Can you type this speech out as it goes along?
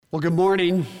Well, good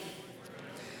morning.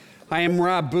 I am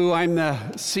Rob Boo. I'm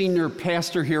the senior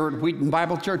pastor here at Wheaton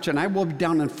Bible Church, and I will be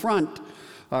down in front,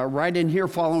 right in here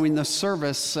following the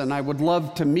service, and I would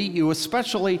love to meet you,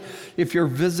 especially if you're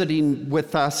visiting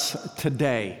with us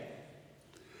today.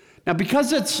 Now,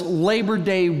 because it's Labor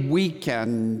Day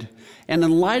weekend, and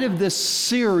in light of this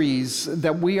series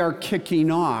that we are kicking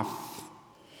off,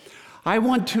 I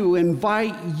want to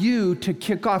invite you to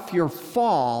kick off your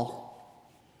fall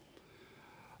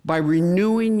by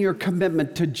renewing your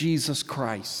commitment to Jesus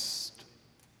Christ.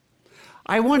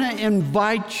 I want to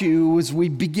invite you as we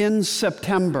begin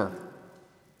September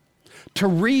to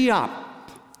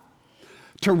re-up,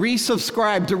 to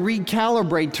resubscribe, to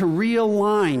recalibrate, to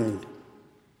realign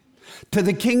to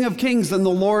the King of Kings and the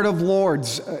Lord of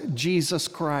Lords, Jesus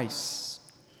Christ.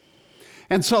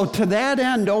 And so to that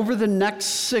end, over the next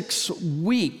 6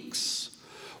 weeks,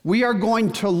 we are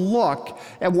going to look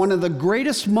at one of the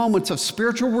greatest moments of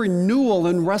spiritual renewal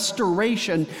and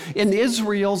restoration in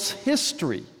Israel's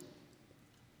history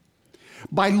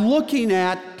by looking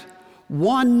at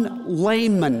one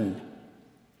layman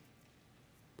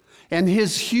and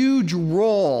his huge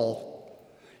role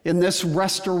in this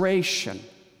restoration.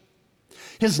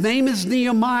 His name is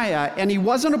Nehemiah, and he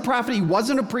wasn't a prophet, he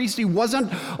wasn't a priest, he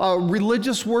wasn't a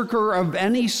religious worker of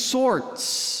any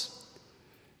sorts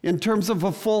in terms of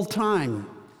a full-time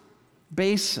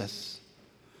basis.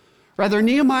 Rather,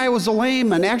 Nehemiah was a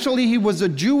layman. Actually, he was a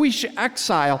Jewish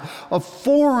exile, a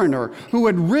foreigner who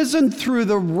had risen through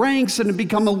the ranks and had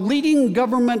become a leading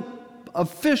government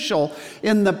official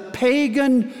in the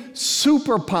pagan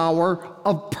superpower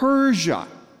of Persia.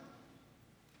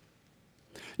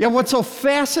 Yet what's so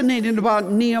fascinating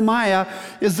about Nehemiah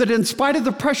is that in spite of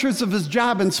the pressures of his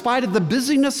job, in spite of the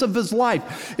busyness of his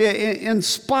life, in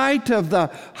spite of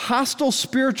the hostile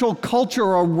spiritual culture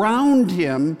around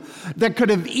him that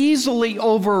could have easily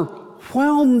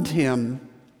overwhelmed him,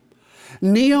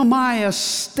 Nehemiah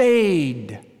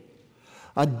stayed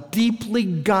a deeply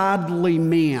godly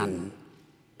man,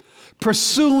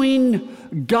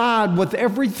 pursuing God with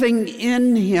everything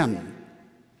in him.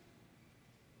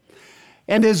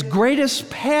 And his greatest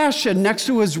passion next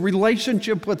to his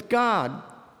relationship with God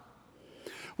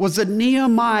was that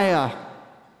Nehemiah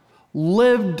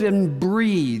lived and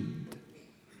breathed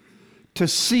to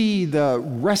see the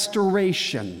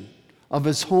restoration of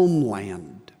his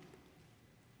homeland,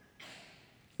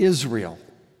 Israel,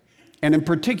 and in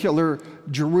particular,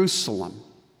 Jerusalem.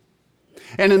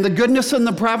 And in the goodness and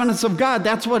the providence of God,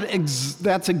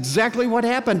 that's exactly what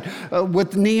happened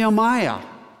with Nehemiah.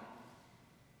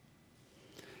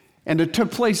 And it took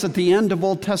place at the end of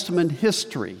Old Testament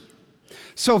history.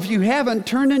 So if you haven't,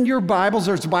 turn in your Bibles.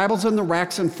 There's Bibles in the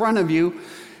racks in front of you,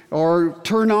 or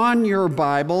turn on your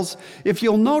Bibles. If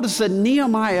you'll notice that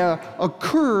Nehemiah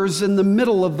occurs in the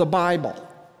middle of the Bible,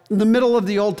 in the middle of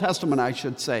the Old Testament, I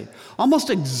should say,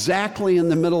 almost exactly in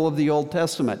the middle of the Old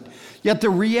Testament. Yet the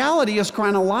reality is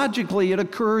chronologically,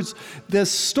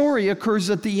 this story occurs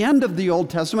at the end of the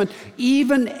Old Testament,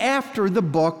 even after the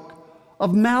book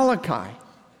of Malachi.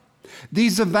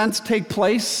 These events take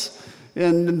place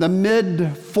in the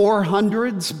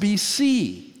mid-400s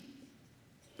BC.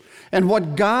 And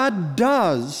what God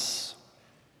does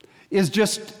is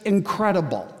just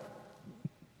incredible.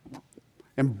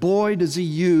 And boy, does he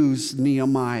use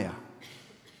Nehemiah.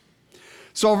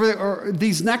 So over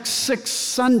these next 6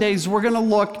 Sundays, we're going to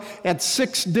look at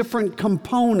 6 different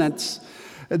components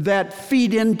that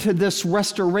feed into this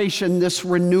restoration, this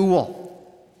renewal.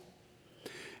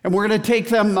 And we're going to take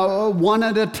them one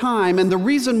at a time. And the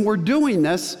reason we're doing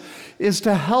this is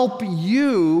to help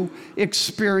you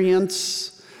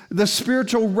experience the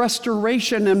spiritual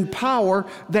restoration and power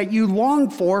that you long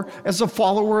for as a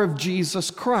follower of Jesus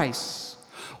Christ.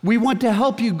 We want to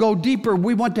help you go deeper.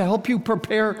 We want to help you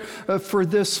prepare for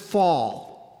this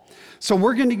fall. So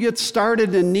we're going to get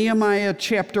started in Nehemiah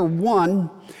chapter 1.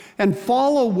 And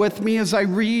follow with me as I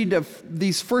read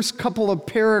these first couple of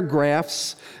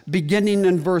paragraphs, beginning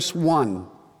in verse 1.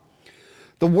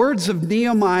 The words of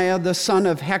Nehemiah, the son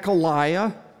of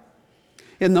Hakaliah,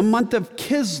 in the month of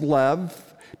Kislev.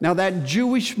 Now that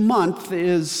Jewish month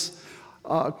is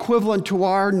equivalent to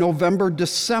our November,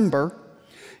 December.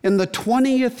 In the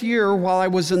 20th year, while I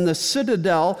was in the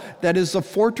citadel, that is the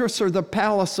fortress or the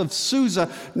palace of Susa.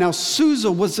 Now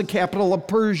Susa was the capital of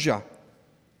Persia.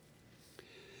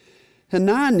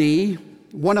 Hanani,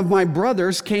 one of my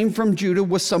brothers, came from Judah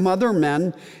with some other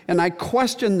men, and I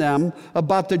questioned them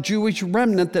about the Jewish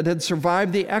remnant that had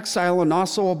survived the exile and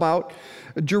also about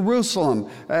Jerusalem.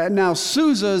 Now,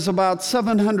 Susa is about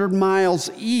 700 miles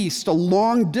east, a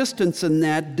long distance in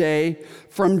that day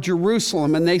from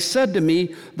Jerusalem. And they said to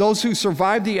me, those who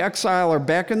survived the exile are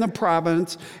back in the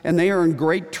province, and they are in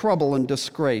great trouble and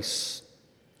disgrace.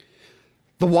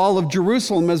 The wall of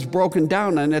Jerusalem is broken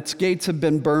down, and its gates have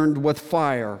been burned with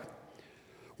fire.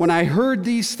 When I heard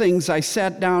these things, I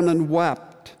sat down and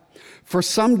wept. For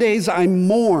some days I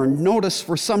mourned. Notice,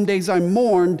 for some days I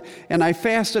mourned, and I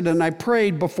fasted and I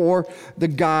prayed before the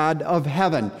God of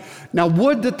heaven. Now,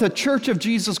 would that the Church of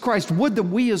Jesus Christ, would that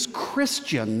we as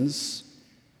Christians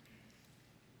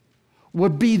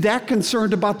would be that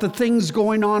concerned about the things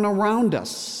going on around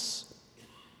us.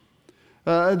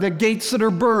 The gates that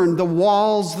are burned, the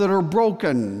walls that are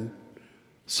broken,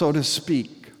 so to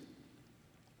speak.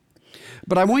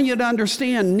 But I want you to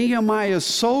understand, Nehemiah is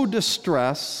so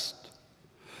distressed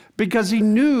because he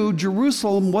knew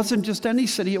Jerusalem wasn't just any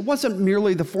city. It wasn't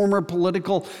merely the former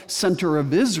political center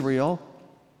of Israel.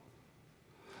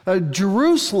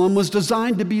 Jerusalem was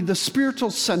designed to be the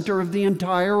spiritual center of the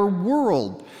entire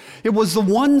world. It was the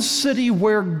one city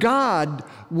where God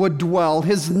would dwell.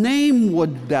 His name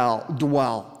would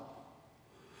dwell,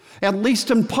 at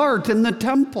least in part, in the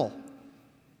temple.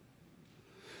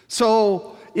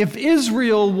 So if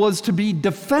Israel was to be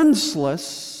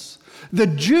defenseless, the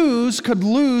Jews could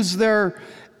lose their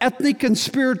ethnic and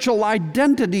spiritual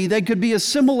identity. They could be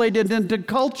assimilated into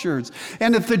cultures.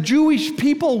 And if the Jewish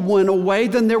people went away,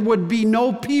 then there would be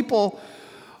no people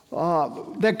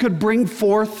that could bring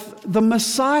forth the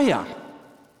Messiah.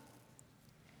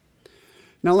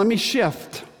 Now let me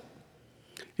shift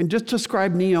and just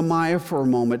describe Nehemiah for a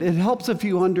moment. It helps if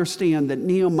you understand that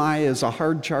Nehemiah is a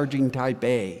hard-charging type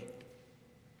A.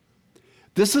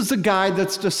 This is a guy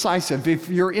that's decisive. If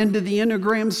you're into the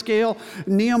Enneagram scale,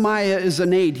 Nehemiah is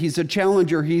an 8. He's a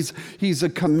challenger. He's a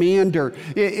commander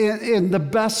in the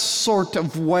best sort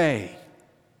of way.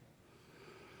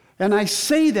 And I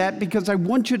say that because I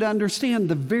want you to understand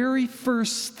the very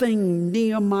first thing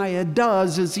Nehemiah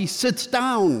does is he sits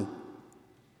down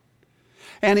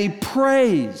and he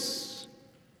prays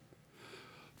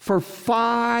for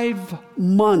 5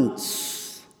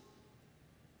 months.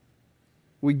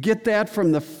 We get that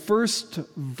from the first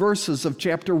verses of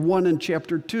chapter 1 and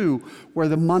chapter 2, where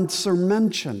the months are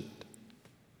mentioned.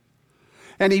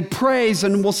 And he prays,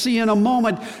 and we'll see in a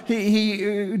moment,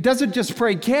 he doesn't just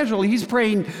pray casually, he's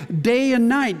praying day and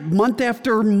night, month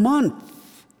after month.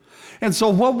 And so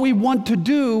what we want to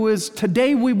do is,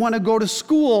 today we want to go to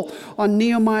school on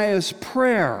Nehemiah's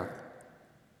prayer.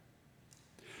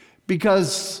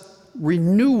 Because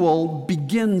renewal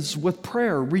begins with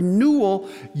prayer.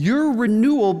 Your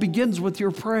renewal begins with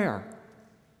your prayer.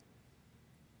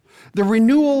 The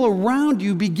renewal around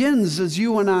you begins as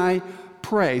you and I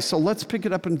pray. So let's pick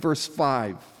it up in verse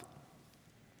 5.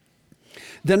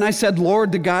 Then I said,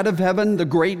 Lord, the God of heaven, the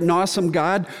great and awesome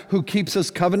God who keeps his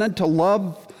covenant of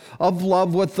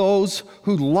love with those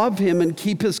who love him and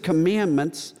keep his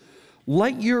commandments,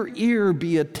 let your ear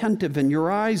be attentive and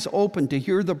your eyes open to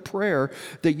hear the prayer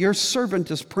that your servant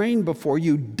is praying before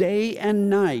you day and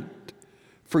night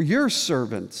for your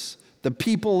servants, the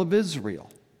people of Israel.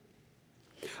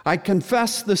 I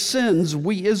confess the sins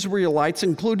we Israelites,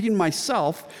 including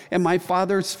myself and my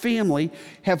father's family,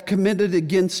 have committed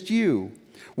against you.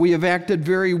 We have acted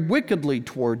very wickedly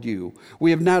toward you.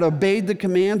 We have not obeyed the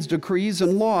commands, decrees,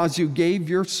 and laws you gave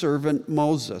your servant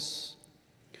Moses.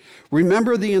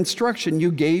 Remember the instruction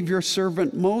you gave your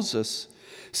servant Moses,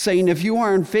 saying, if you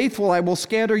are unfaithful, I will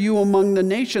scatter you among the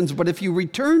nations. But if you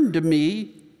return to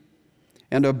me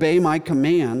and obey my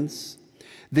commands,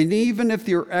 then even if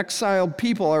your exiled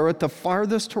people are at the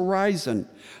farthest horizon,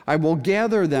 I will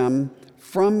gather them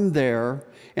from there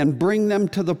and bring them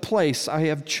to the place I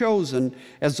have chosen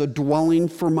as a dwelling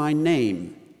for my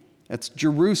name. That's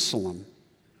Jerusalem.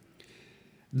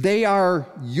 They are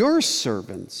your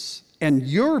servants and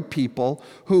your people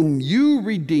whom you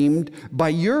redeemed by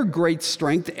your great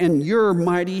strength and your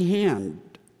mighty hand.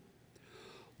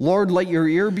 Lord, let your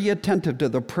ear be attentive to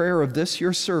the prayer of this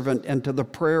your servant and to the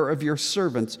prayer of your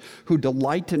servants who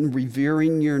delight in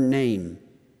revering your name.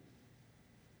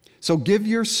 So give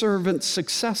your servant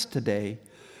success today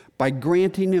by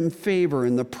granting him favor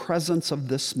in the presence of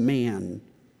this man.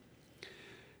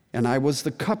 And I was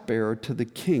the cupbearer to the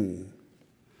king.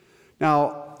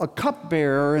 Now, a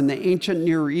cupbearer in the ancient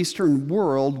Near Eastern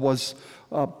world was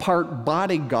part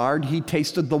bodyguard. He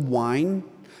tasted the wine,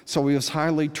 so he was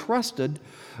highly trusted.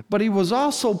 But he was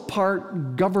also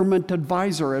part government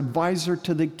advisor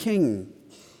to the king.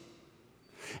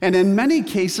 And in many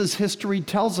cases, history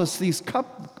tells us these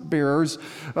cupbearers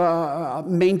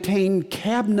maintained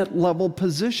cabinet-level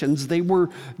positions. They were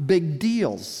big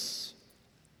deals.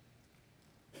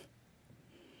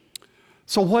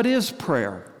 So what is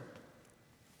prayer?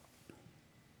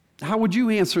 How would you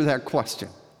answer that question?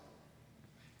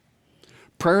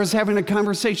 Prayer is having a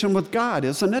conversation with God,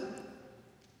 isn't it?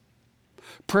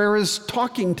 Prayer is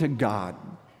talking to God.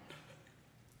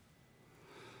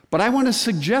 But I want to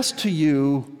suggest to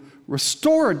you,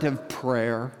 restorative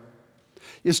prayer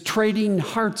is trading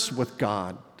hearts with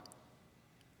God.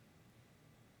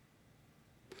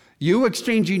 You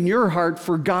exchanging your heart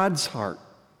for God's heart.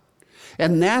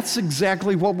 And that's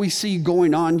exactly what we see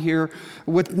going on here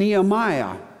with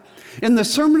Nehemiah. In the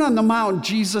Sermon on the Mount,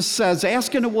 Jesus says,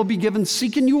 "Ask and it will be given,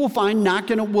 seek and you will find, knock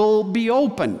and it will be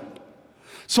opened."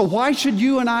 So why should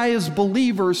you and I as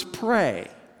believers pray?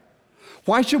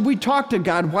 Why should we talk to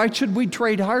God? Why should we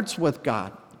trade hearts with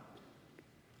God?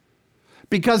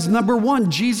 Because number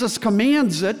one, Jesus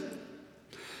commands it,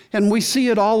 and we see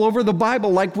it all over the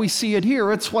Bible like we see it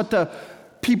here. It's what the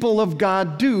people of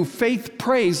God do. Faith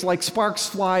prays like sparks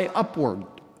fly upward.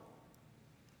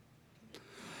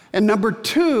 And number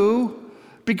two,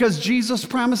 because Jesus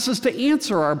promises to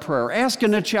answer our prayer. Ask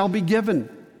and it shall be given.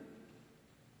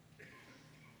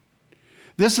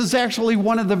 This is actually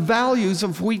one of the values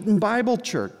of Wheaton Bible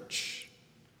Church,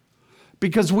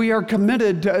 because we are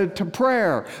committed to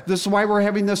prayer. This is why we're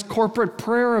having this corporate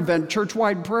prayer event,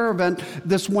 church-wide prayer event,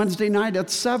 this Wednesday night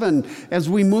at 7 as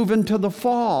we move into the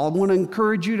fall. I want to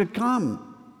encourage you to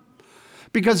come.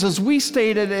 Because as we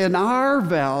stated in our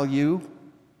value,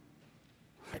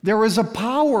 there is a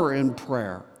power in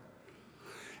prayer.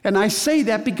 And I say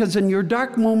that because in your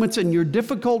dark moments, in your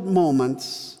difficult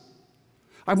moments,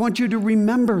 I want you to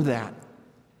remember that.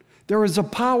 There is a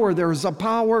power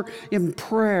in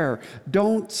prayer.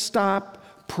 Don't stop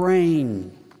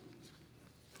praying.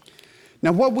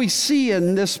 Now, what we see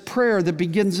in this prayer that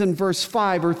begins in verse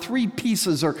 5 are three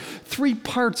pieces or three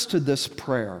parts to this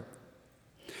prayer.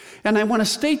 And I want to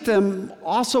state them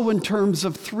also in terms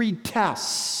of three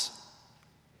tests.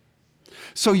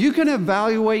 So you can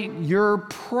evaluate your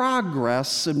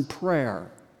progress in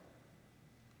prayer.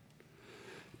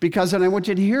 Because, and I want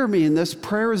you to hear me in this,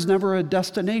 prayer is never a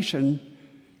destination.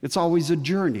 It's always a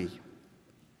journey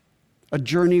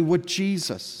with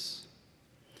Jesus.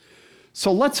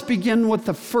 So let's begin with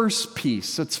the first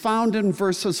piece. It's found in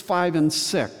verses 5 and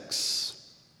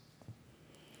 6.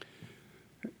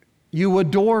 You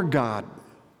adore God.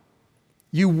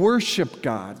 You worship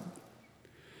God.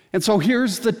 And so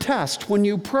here's the test. When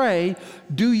you pray,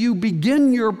 do you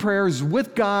begin your prayers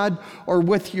with God or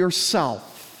with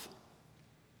yourself?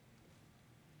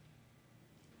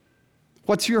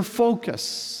 What's your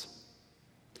focus?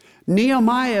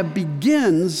 Nehemiah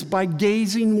begins by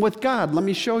gazing with God. Let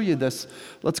me show you this.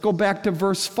 Let's go back to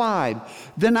verse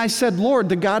 5. Then I said, Lord,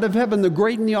 the God of heaven, the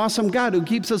great and the awesome God who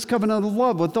keeps his covenant of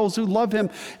love with those who love him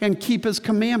and keep his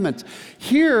commandments.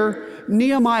 Here,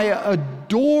 Nehemiah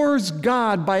adores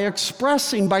God by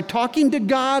talking to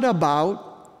God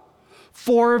about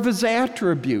four of his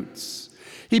attributes.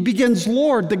 He begins,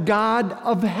 Lord, the God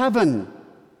of heaven,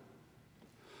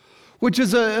 which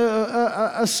is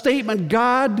a statement,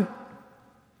 God,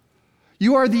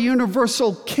 you are the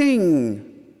universal king.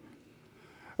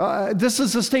 This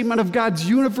is a statement of God's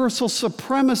universal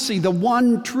supremacy, the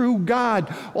one true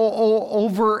God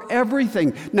over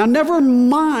everything. Now, never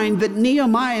mind that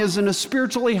Nehemiah is in a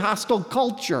spiritually hostile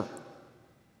culture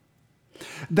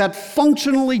that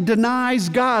functionally denies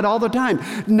God all the time.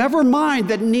 Never mind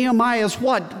that Nehemiah is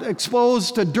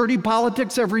exposed to dirty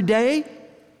politics every day.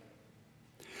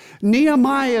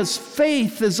 Nehemiah's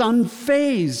faith is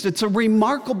unfazed. It's a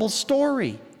remarkable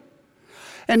story.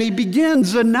 And he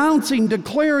begins announcing,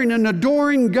 declaring, and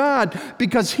adoring God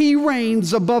because he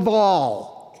reigns above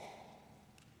all.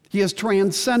 He is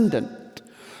transcendent.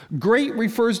 Great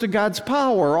refers to God's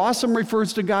power. Awesome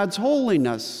refers to God's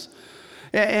holiness.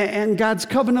 And God's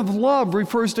covenant of love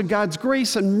refers to God's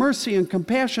grace and mercy and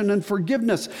compassion and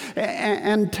forgiveness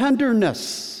and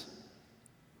tenderness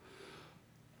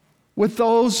with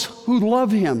those who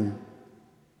love him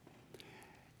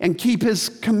and keep his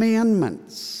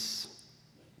commandments.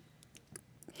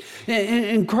 An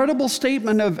incredible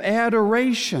statement of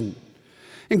adoration.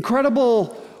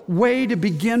 Incredible way to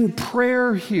begin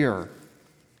prayer here.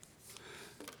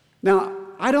 Now,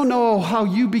 I don't know how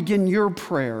you begin your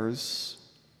prayers,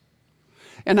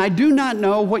 and I do not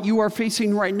know what you are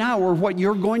facing right now or what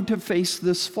you're going to face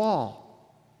this fall.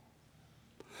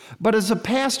 But as a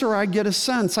pastor, I get a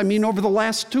sense. Over the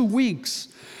last 2 weeks,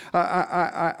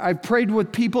 I prayed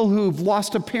with people who've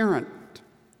lost a parent.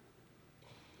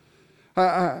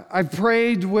 I've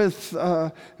prayed with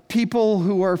people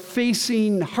who are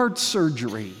facing heart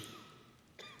surgery.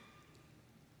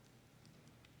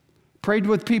 Prayed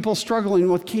with people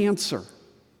struggling with cancer.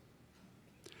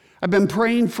 I've been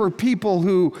praying for people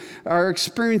who are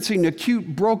experiencing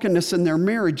acute brokenness in their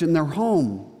marriage, in their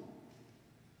home.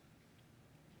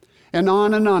 And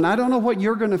on and on. I don't know what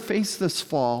you're going to face this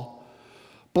fall,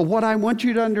 but what I want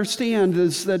you to understand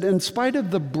is that in spite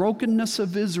of the brokenness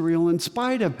of Israel, in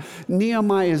spite of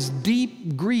Nehemiah's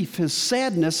deep grief, his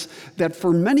sadness that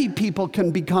for many people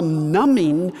can become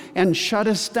numbing and shut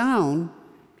us down,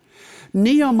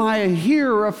 Nehemiah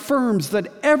here affirms that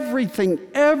everything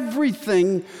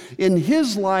in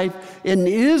his life, in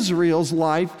Israel's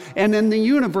life, and in the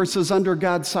universe is under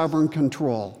God's sovereign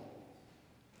control.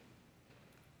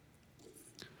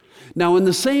 Now, in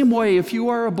the same way, if you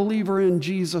are a believer in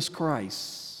Jesus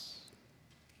Christ,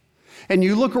 and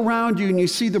you look around you and you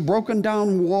see the broken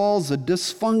down walls, the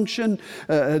dysfunction,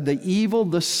 the evil,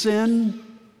 the sin,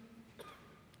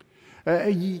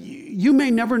 you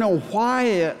may never know why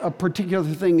a particular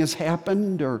thing has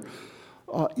happened or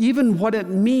even what it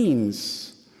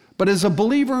means. But as a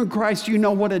believer in Christ, you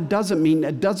know what it doesn't mean.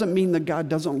 It doesn't mean that God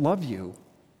doesn't love you.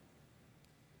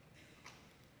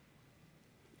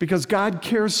 Because God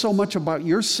cares so much about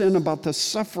your sin, about the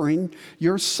suffering,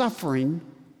 your suffering,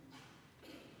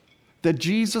 that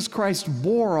Jesus Christ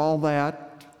bore all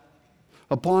that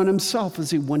upon himself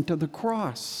as he went to the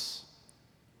cross.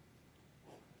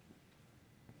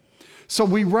 So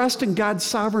we rest in God's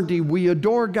sovereignty. We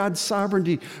adore God's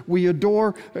sovereignty. We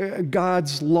adore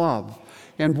God's love.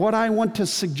 And what I want to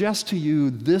suggest to you,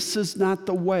 this is not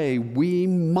the way we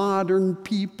modern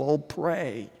people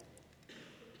pray.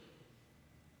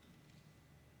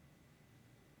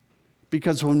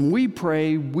 Because when we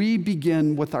pray, we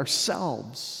begin with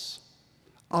ourselves,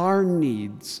 our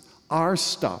needs, our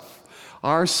stuff,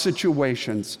 our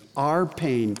situations, our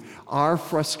pain, our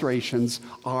frustrations,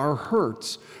 our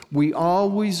hurts.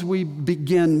 We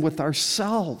begin with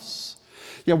ourselves.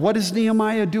 Yeah, what is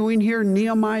Nehemiah doing here?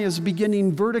 Nehemiah is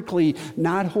beginning vertically,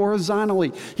 not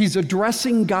horizontally. He's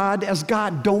addressing God as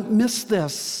God. Don't miss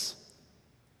this.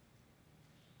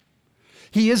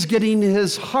 He is getting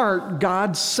his heart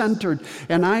God-centered.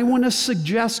 And I want to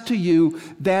suggest to you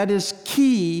that is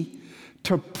key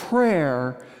to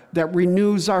prayer that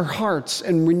renews our hearts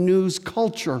and renews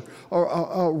culture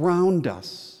around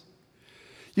us.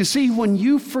 You see, when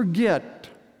you forget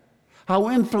how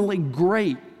infinitely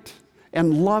great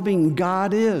and loving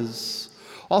God is,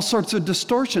 all sorts of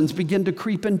distortions begin to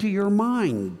creep into your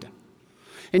mind.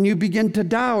 And you begin to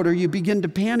doubt, or you begin to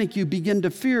panic, you begin to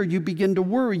fear, you begin to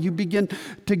worry, you begin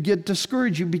to get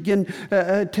discouraged, you begin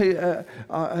to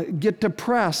get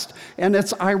depressed. And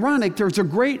it's ironic, there's a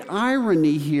great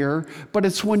irony here, but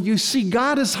it's when you see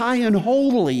God is high and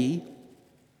holy,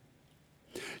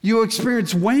 you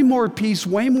experience way more peace,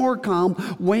 way more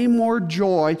calm, way more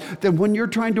joy than when you're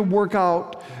trying to work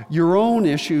out your own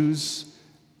issues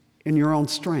in your own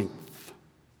strength.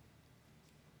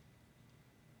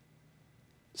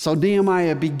 So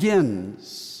Nehemiah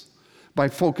begins by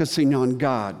focusing on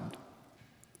God.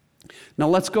 Now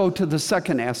let's go to the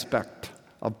second aspect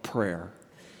of prayer.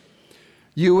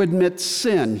 You admit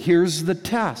sin. Here's the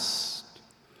test.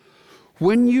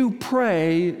 When you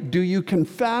pray, do you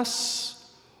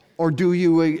confess or do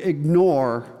you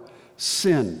ignore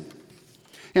sin?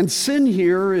 And sin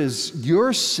here is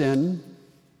your sin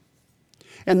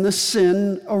and the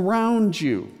sin around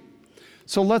you.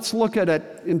 So let's look at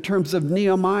it in terms of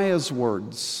Nehemiah's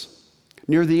words.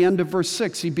 Near the end of verse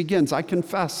 6, he begins, I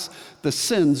confess the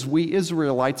sins we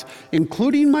Israelites,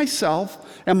 including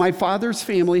myself and my father's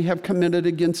family, have committed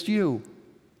against you.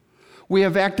 We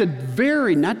have acted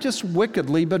not just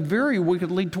wickedly, but very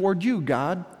wickedly toward you,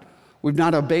 God. We've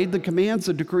not obeyed the commands,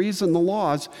 the decrees, and the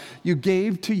laws you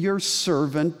gave to your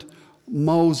servant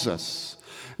Moses.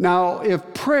 Now,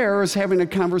 if prayer is having a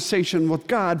conversation with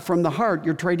God from the heart,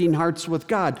 you're trading hearts with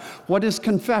God. What is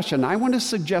confession? I want to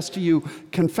suggest to you,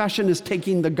 confession is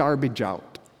taking the garbage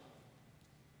out.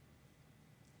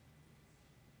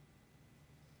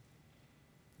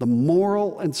 The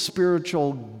moral and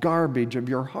spiritual garbage of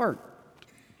your heart.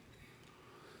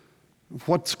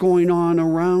 What's going on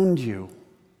around you.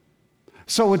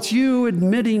 So it's you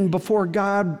admitting before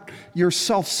God your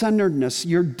self-centeredness,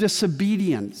 your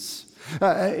disobedience,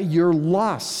 your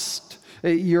lust,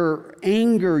 your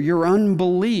anger, your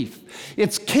unbelief.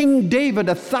 It's King David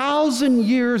 1,000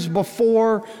 years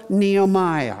before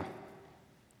Nehemiah,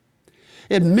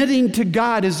 admitting to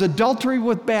God his adultery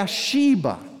with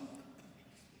Bathsheba,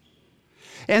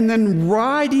 and then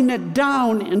writing it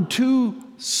down in 2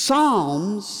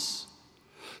 Psalms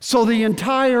so the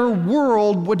entire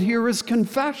world would hear his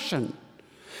confession,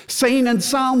 saying in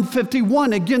Psalm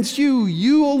 51, against you,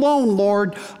 you alone,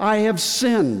 Lord, I have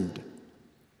sinned.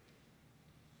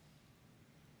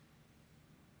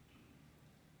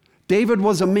 David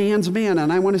was a man's man,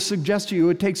 and I want to suggest to you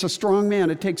it takes a strong man,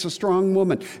 it takes a strong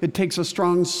woman, it takes a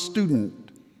strong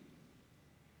student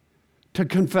to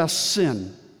confess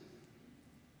sin.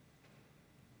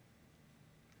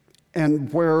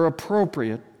 And where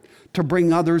appropriate, to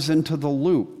bring others into the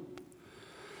loop.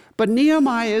 But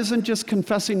Nehemiah isn't just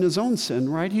confessing his own sin,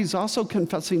 right? He's also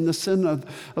confessing the sin of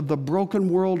the broken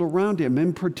world around him,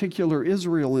 in particular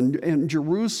Israel and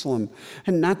Jerusalem,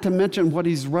 and not to mention what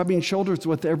he's rubbing shoulders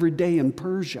with every day in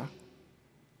Persia.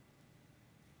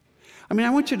 I mean, I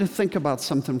want you to think about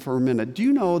something for a minute. Do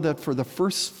you know that for the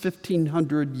first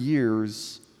 1,500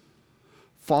 years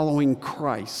following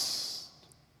Christ,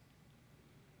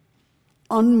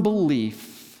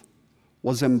 unbelief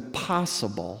was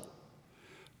impossible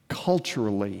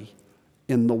culturally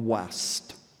in the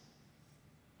West?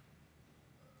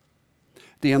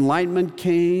 The Enlightenment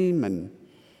came and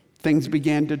things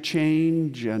began to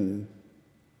change, and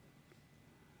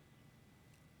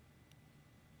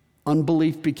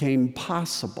unbelief became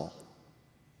possible.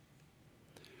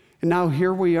 And now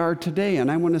here we are today,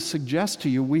 and I want to suggest to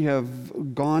you we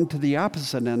have gone to the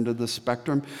opposite end of the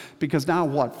spectrum, because now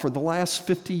what? For the last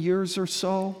 50 years or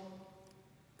so,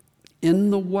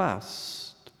 in the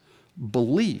West,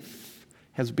 belief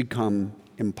has become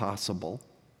impossible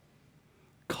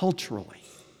culturally.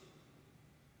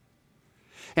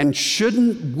 And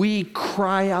shouldn't we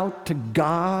cry out to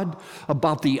God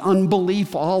about the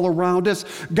unbelief all around us?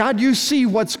 God, you see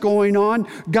what's going on.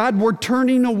 God, we're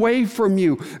turning away from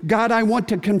you. God, I want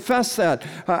to confess that.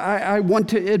 I want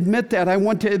to admit that. I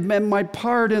want to admit my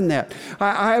part in that.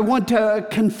 I want to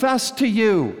confess to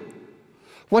you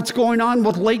what's going on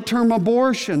with late-term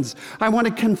abortions. I want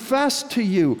to confess to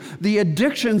you the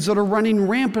addictions that are running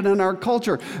rampant in our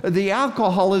culture, the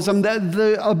alcoholism,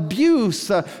 the abuse,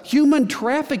 the human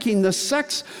trafficking, the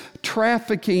sex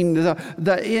trafficking,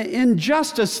 the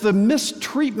injustice, the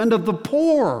mistreatment of the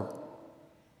poor,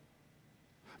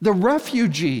 the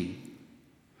refugee.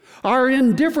 Our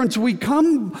indifference, we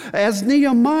come as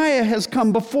Nehemiah has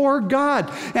come before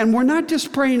God. And we're not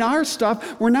just praying our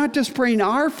stuff. We're not just praying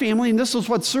our family. And this is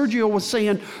what Sergio was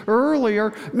saying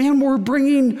earlier. Man, we're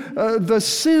bringing the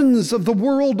sins of the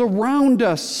world around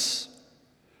us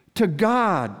to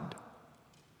God.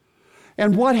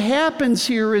 And what happens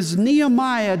here is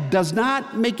Nehemiah does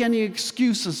not make any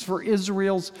excuses for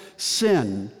Israel's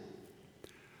sin,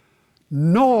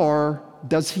 nor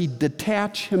does he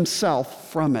detach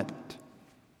himself from it.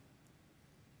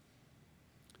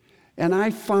 And I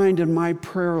find in my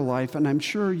prayer life, and I'm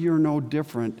sure you're no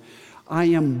different, I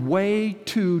am way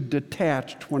too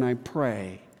detached when I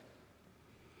pray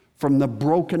from the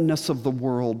brokenness of the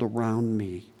world around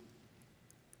me.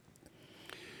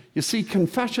 You see,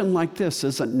 confession like this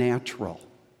isn't natural.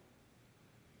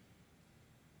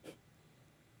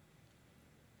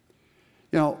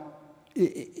 You know,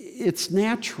 it's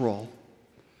natural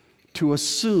to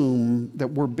assume that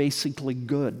we're basically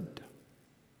good,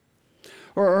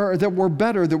 or that we're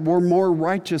better, that we're more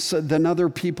righteous than other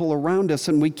people around us,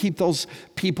 and we keep those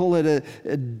people at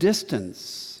a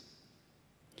distance.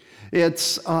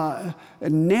 It's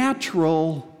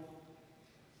natural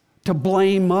to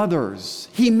blame others.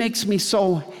 He makes me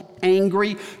so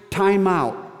angry. Time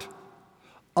out.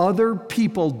 Other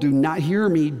people do not, hear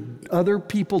me, other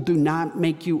people do not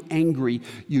make you angry.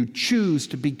 You choose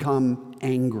to become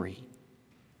angry.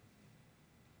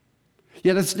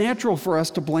 Yet it's natural for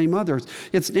us to blame others.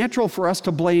 It's natural for us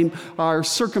to blame our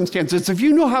circumstances. If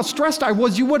you knew how stressed I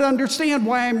was, you would understand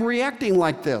why I'm reacting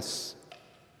like this.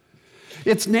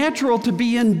 It's natural to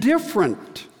be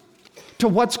indifferent to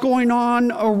what's going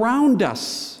on around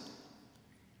us.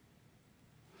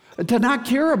 To not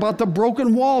care about the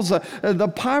broken walls,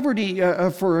 the poverty,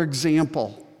 for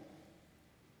example.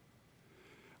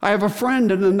 I have a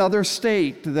friend in another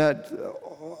state that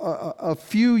a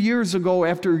few years ago,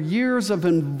 after years of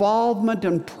involvement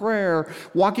in prayer,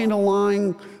 walking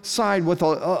alongside with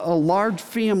a large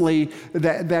family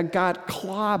that got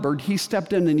clobbered, he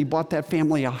stepped in and he bought that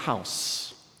family a house.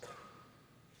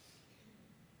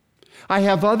 I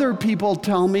have other people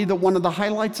tell me that one of the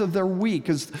highlights of their week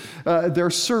is their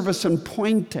service in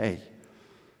Puente,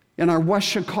 in our West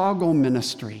Chicago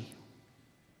ministry,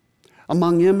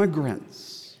 among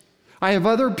immigrants. I have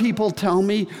other people tell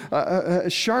me,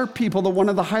 sharp people, that one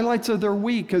of the highlights of their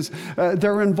week is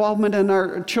their involvement in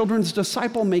our children's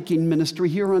disciple-making ministry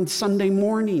here on Sunday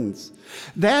mornings.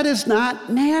 That is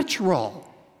not natural.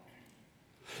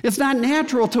 It's not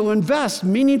natural to invest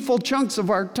meaningful chunks of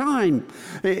our time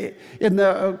in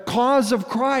the cause of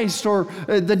Christ or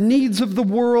the needs of the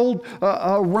world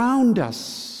around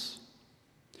us.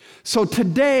 So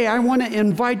today, I want to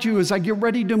invite you, as I get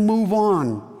ready to move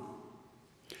on,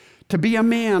 to be a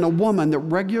man, a woman that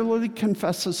regularly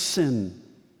confesses sin.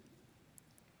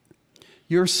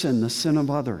 Your sin, the sin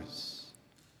of others.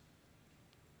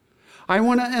 I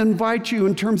want to invite you,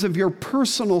 in terms of your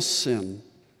personal sin,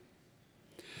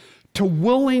 to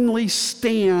willingly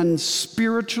stand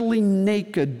spiritually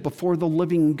naked before the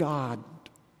living God.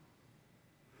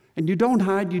 And you don't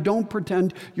hide, you don't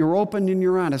pretend, you're open and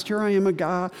you're honest. Here I am,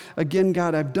 God,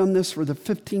 I've done this for the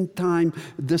 15th time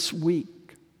this week.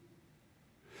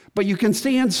 But you can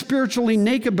stand spiritually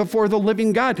naked before the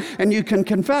living God, and you can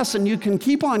confess, and you can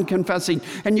keep on confessing,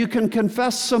 and you can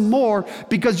confess some more,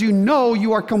 because you know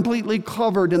you are completely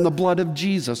covered in the blood of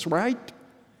Jesus, right?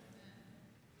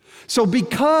 So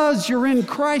because you're in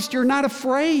Christ, you're not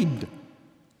afraid.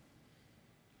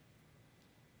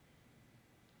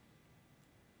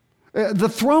 The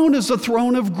throne is a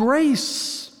throne of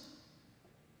grace.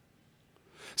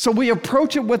 So we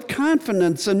approach it with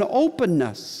confidence and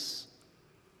openness.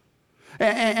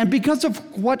 And because of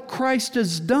what Christ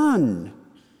has done,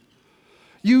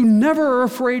 you never are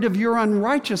afraid of your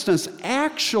unrighteousness.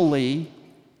 Actually,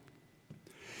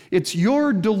 it's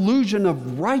your delusion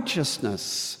of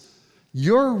righteousness,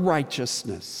 your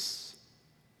righteousness,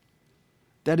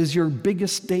 that is your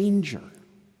biggest danger.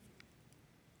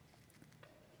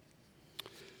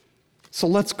 So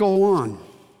let's go on.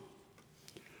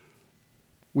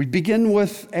 We begin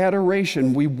with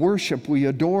adoration. We worship. We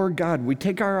adore God. We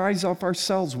take our eyes off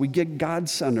ourselves. We get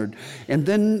God-centered. And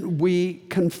then we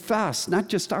confess, not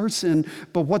just our sin,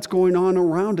 but what's going on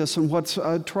around us and what's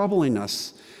troubling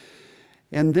us.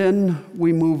 And then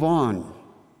we move on.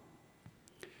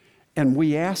 And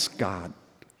we ask God.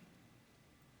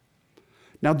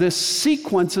 Now, this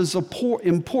sequence is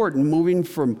important, moving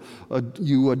from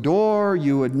you adore,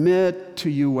 you admit, to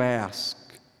you ask.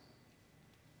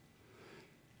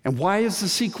 And why is the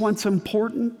sequence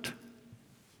important?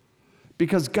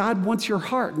 Because God wants your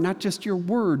heart, not just your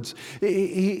words.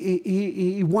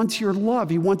 He wants your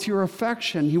love. He wants your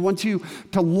affection. He wants you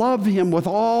to love Him with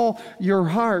all your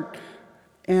heart.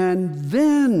 And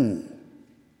then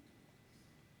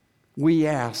we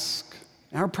ask.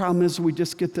 Our problem is we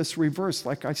just get this reversed,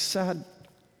 like I said.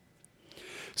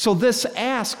 So this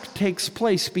ask takes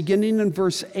place beginning in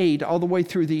verse 8 all the way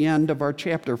through the end of our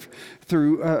chapter,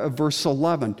 through verse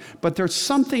 11. But there's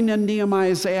something in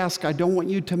Nehemiah's ask I don't want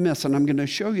you to miss, and I'm going to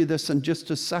show you this in just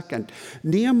a second.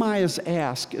 Nehemiah's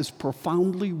ask is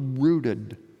profoundly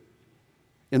rooted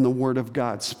in the Word of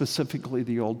God, specifically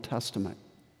the Old Testament.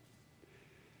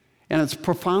 And it's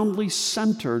profoundly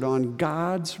centered on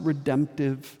God's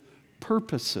redemptive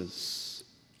purposes.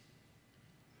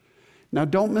 Now,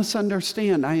 don't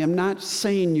misunderstand. I am not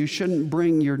saying you shouldn't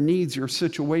bring your needs, your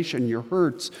situation, your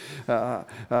hurts,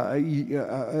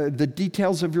 the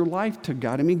details of your life to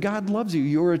God. I mean, God loves you.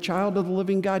 You're a child of the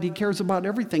living God. He cares about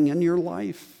everything in your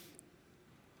life.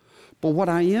 But what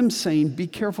I am saying, be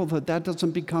careful that that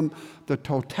doesn't become the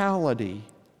totality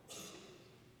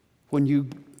when you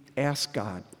ask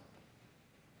God,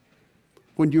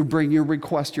 when you bring your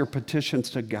requests, your petitions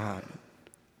to God.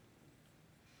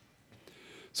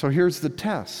 So here's the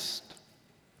test.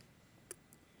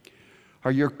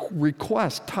 Are your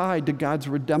requests tied to God's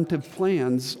redemptive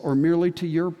plans or merely to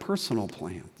your personal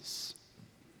plans?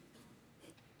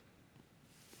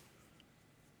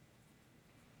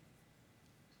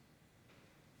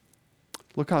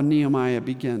 Look how Nehemiah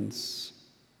begins.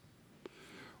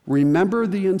 Remember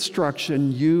the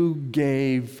instruction you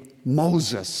gave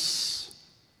Moses.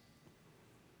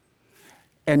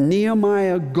 And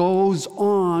Nehemiah goes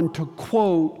on to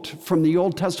quote from the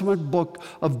Old Testament book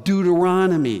of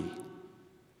Deuteronomy,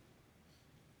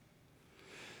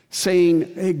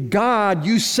 saying, hey, God,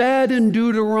 you said in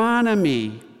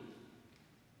Deuteronomy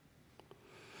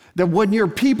that when your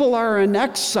people are in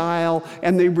exile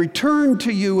and they return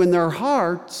to you in their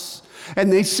hearts,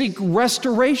 and they seek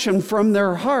restoration from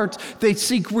their hearts, they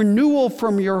seek renewal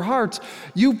from your hearts,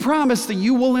 you promise that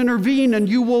you will intervene and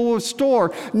you will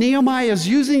restore. Nehemiah is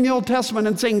using the Old Testament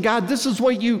and saying, God, this is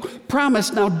what you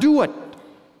promised, now do it.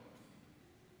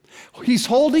 He's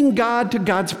holding God to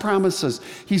God's promises.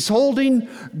 He's holding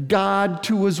God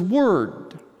to His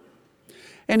word.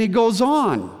 And he goes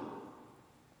on.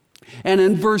 And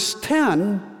in verse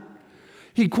 10,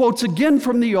 He quotes again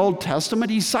from the Old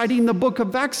Testament. He's citing the book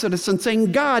of Exodus and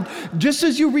saying, God, just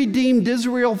as you redeemed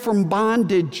Israel from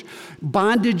bondage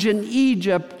in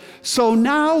Egypt, so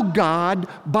now, God,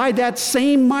 by that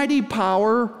same mighty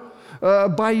power,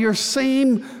 by your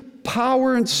same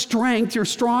power and strength, your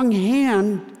strong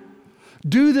hand,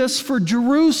 do this for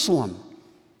Jerusalem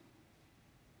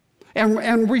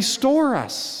and restore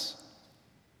us.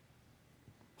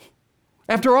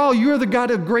 After all, you're the God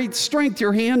of great strength.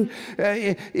 Your hand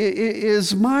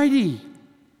is mighty.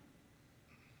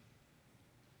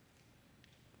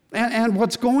 And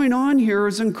what's going on here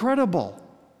is incredible.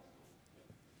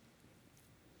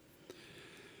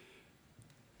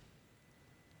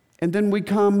 And then we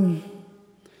come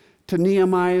to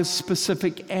Nehemiah's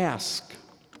specific ask.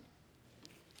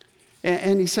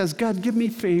 And he says, God, give me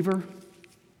favor.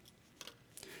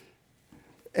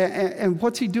 And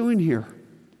what's he doing here?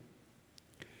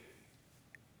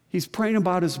 He's praying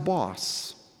about his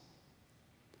boss.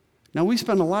 Now, we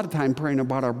spend a lot of time praying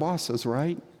about our bosses,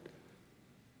 right? You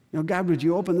know, God, would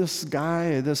you open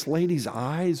this lady's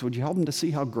eyes? Would you help him to see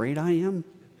how great I am?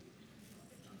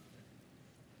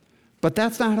 But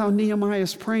that's not how Nehemiah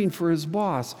is praying for his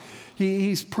boss.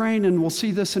 He's praying, and we'll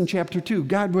see this in chapter 2.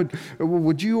 God,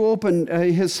 would you open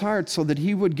his heart so that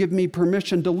he would give me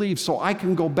permission to leave so I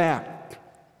can go back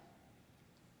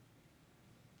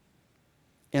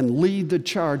and lead the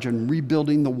charge in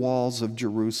rebuilding the walls of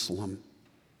Jerusalem.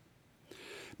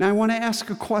 Now, I want to ask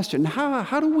a question.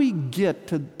 How do we get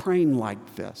to praying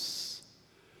like this?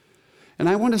 And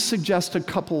I want to suggest a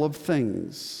couple of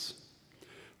things.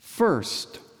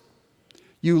 First,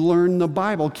 you learn the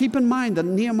Bible. Keep in mind that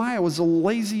Nehemiah was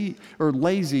he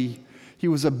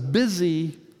was a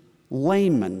busy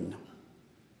layman.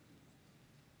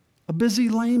 A busy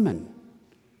layman.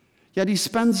 Yet he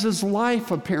spends his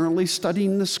life apparently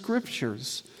studying the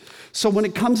scriptures. So when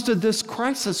it comes to this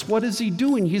crisis, what is he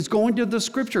doing? He's going to the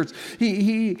scriptures.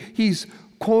 He's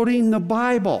quoting the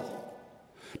Bible.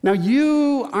 Now,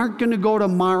 you aren't going to go to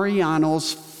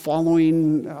Mariano's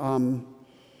following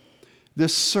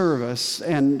this service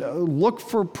and look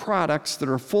for products that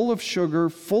are full of sugar,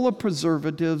 full of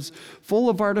preservatives, full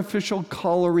of artificial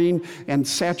coloring and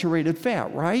saturated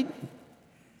fat, right?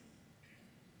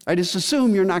 I just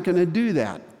assume you're not going to do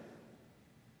that.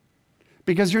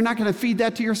 Because you're not going to feed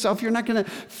that to yourself. You're not going to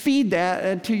feed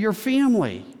that to your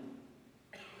family.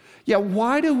 Yet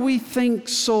why do we think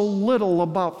so little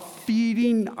about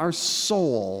feeding our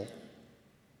soul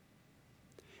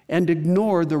and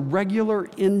ignore the regular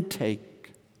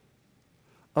intake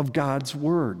of God's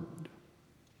Word?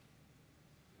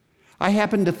 I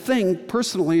happen to think,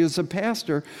 personally, as a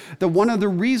pastor, that one of the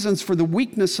reasons for the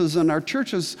weaknesses in our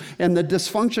churches and the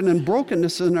dysfunction and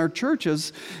brokenness in our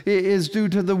churches is due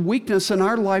to the weakness in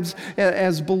our lives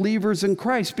as believers in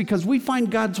Christ, because we find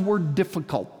God's Word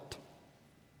difficult.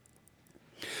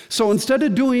 So instead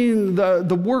of doing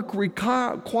the work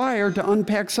required to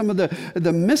unpack some of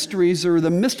the mysteries or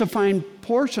the mystifying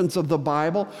portions of the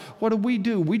Bible, what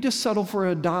do? We just settle for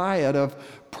a diet of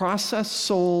processed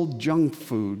soul junk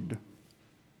food.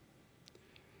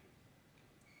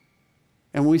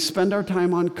 And we spend our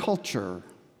time on culture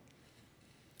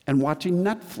and watching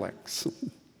Netflix.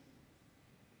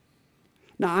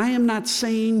 Now, I am not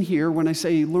saying here, when I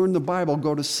say learn the Bible,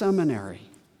 go to seminary.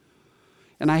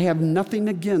 And I have nothing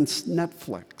against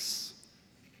Netflix.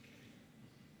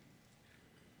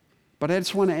 But I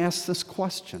just want to ask this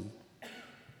question.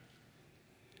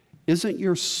 Isn't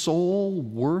your soul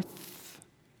worth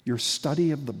your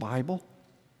study of the Bible?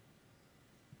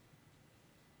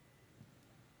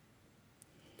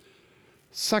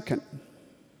 Second,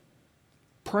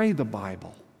 pray the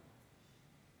Bible.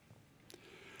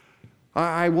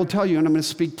 I will tell you, and I'm going to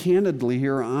speak candidly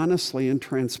here, honestly and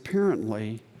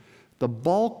transparently, the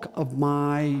bulk of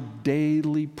my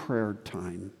daily prayer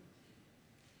time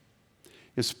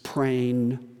is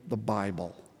praying the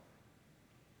Bible.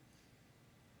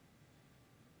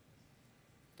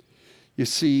 You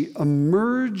see,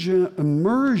 immersion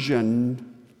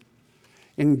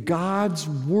in God's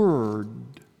Word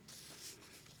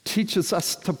teaches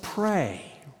us to pray.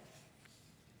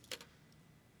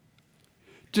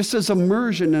 Just as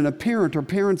immersion in a parent or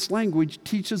parent's language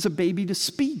teaches a baby to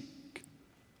speak.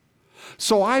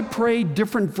 So I pray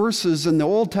different verses in the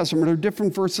Old Testament or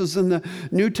different verses in the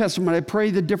New Testament. I pray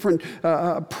the different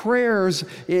prayers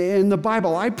in the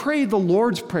Bible. I pray the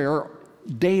Lord's Prayer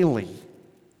daily.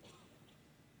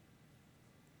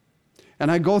 And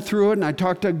I go through it and I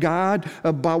talk to God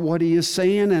about what He is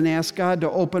saying and ask God to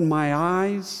open my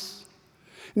eyes.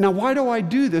 Now, why do I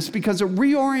do this? Because it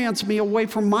reorients me away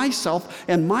from myself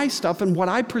and my stuff and what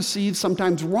I perceive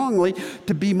sometimes wrongly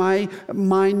to be my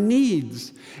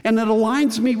needs. And it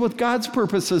aligns me with God's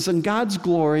purposes and God's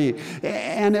glory.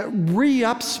 And it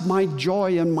re-ups my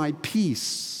joy and my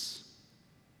peace.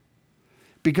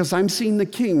 Because I'm seeing the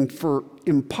King for,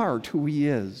 in part, who he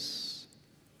is.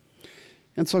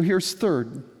 And so here's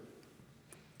third.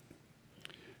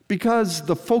 Because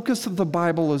the focus of the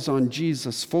Bible is on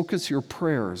Jesus, focus your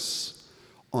prayers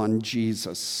on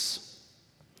Jesus.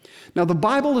 Now, the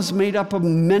Bible is made up of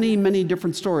many, many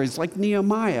different stories, like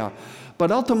Nehemiah.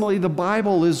 But ultimately, the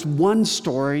Bible is one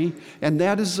story, and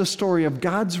that is the story of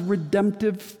God's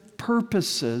redemptive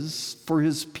purposes for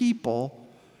his people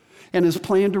and his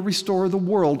plan to restore the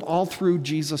world, all through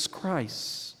Jesus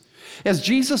Christ. As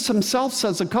Jesus himself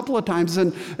says a couple of times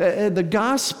in the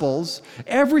Gospels,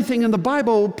 everything in the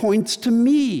Bible points to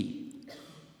me.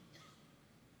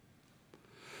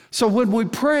 So when we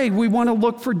pray, we want to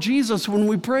look for Jesus. When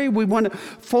we pray, we want to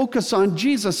focus on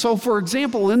Jesus. So for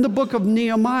example, in the book of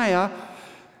Nehemiah,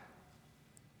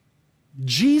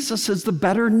 Jesus is the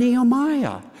better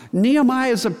Nehemiah.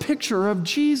 Nehemiah is a picture of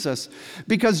Jesus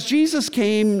because Jesus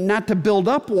came not to build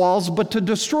up walls, but to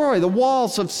destroy the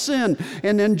walls of sin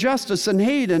and injustice and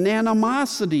hate and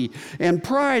animosity and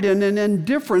pride and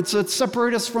indifference that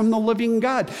separate us from the living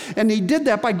God. And he did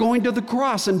that by going to the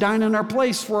cross and dying in our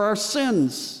place for our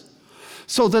sins.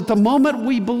 So that the moment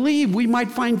we believe, we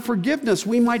might find forgiveness,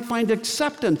 we might find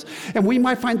acceptance, and we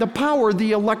might find the power,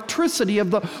 the electricity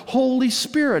of the Holy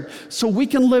Spirit, so we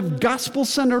can live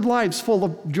gospel-centered lives full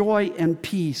of joy and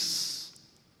peace.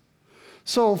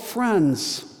 So,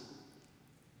 friends,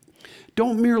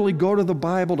 don't merely go to the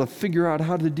Bible to figure out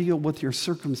how to deal with your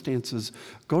circumstances.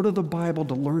 Go to the Bible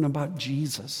to learn about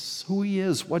Jesus, who he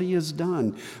is, what he has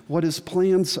done, what his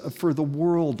plans for the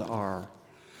world are.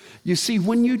 You see,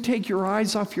 when you take your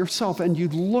eyes off yourself and you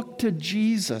look to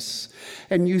Jesus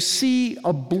and you see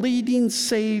a bleeding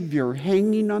Savior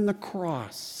hanging on the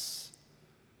cross,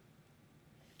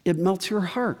 it melts your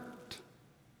heart.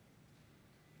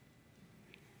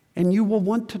 And you will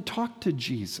want to talk to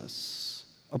Jesus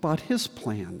about his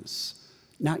plans,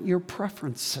 not your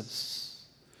preferences.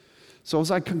 So as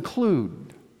I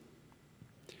conclude,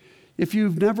 if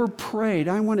you've never prayed,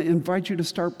 I want to invite you to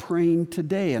start praying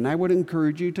today. And I would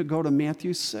encourage you to go to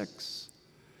Matthew 6.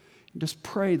 Just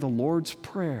pray the Lord's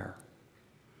Prayer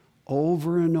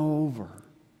over and over.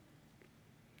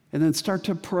 And then start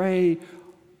to pray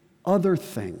other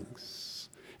things.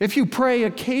 If you pray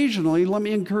occasionally, let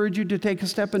me encourage you to take a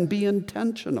step and be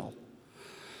intentional.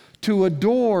 To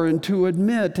adore and to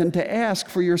admit and to ask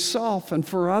for yourself and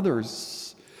for others.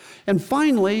 And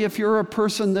finally, if you're a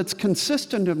person that's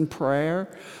consistent in prayer,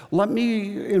 let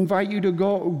me invite you to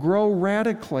grow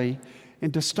radically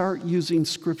and to start using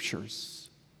scriptures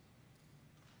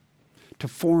to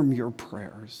form your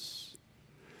prayers.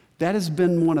 That has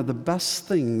been one of the best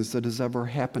things that has ever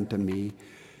happened to me.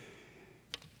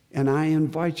 And I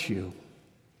invite you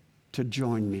to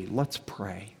join me. Let's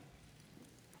pray.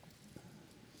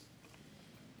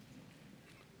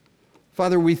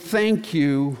 Father, we thank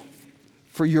you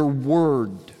for your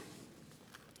word.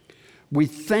 We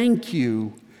thank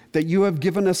you that you have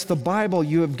given us the Bible.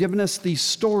 You have given us these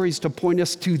stories to point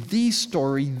us to the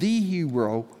story, the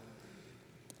hero.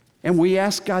 And we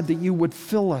ask, God, that you would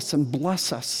fill us and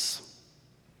bless us.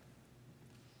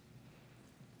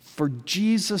 For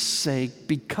Jesus' sake,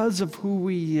 because of who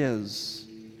he is,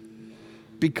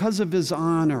 because of his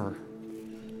honor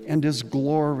and his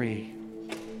glory,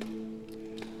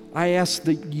 I ask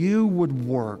that you would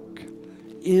work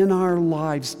in our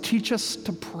lives. Teach us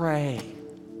to pray.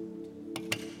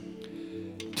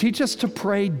 Teach us to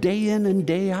pray day in and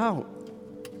day out.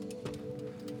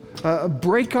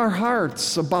 Break our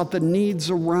hearts about the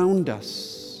needs around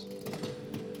us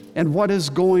and what is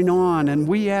going on. And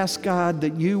we ask, God,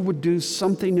 that you would do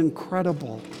something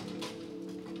incredible.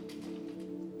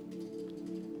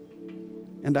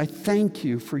 And I thank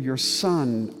you for your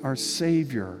Son, our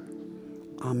Savior.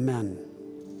 Amen.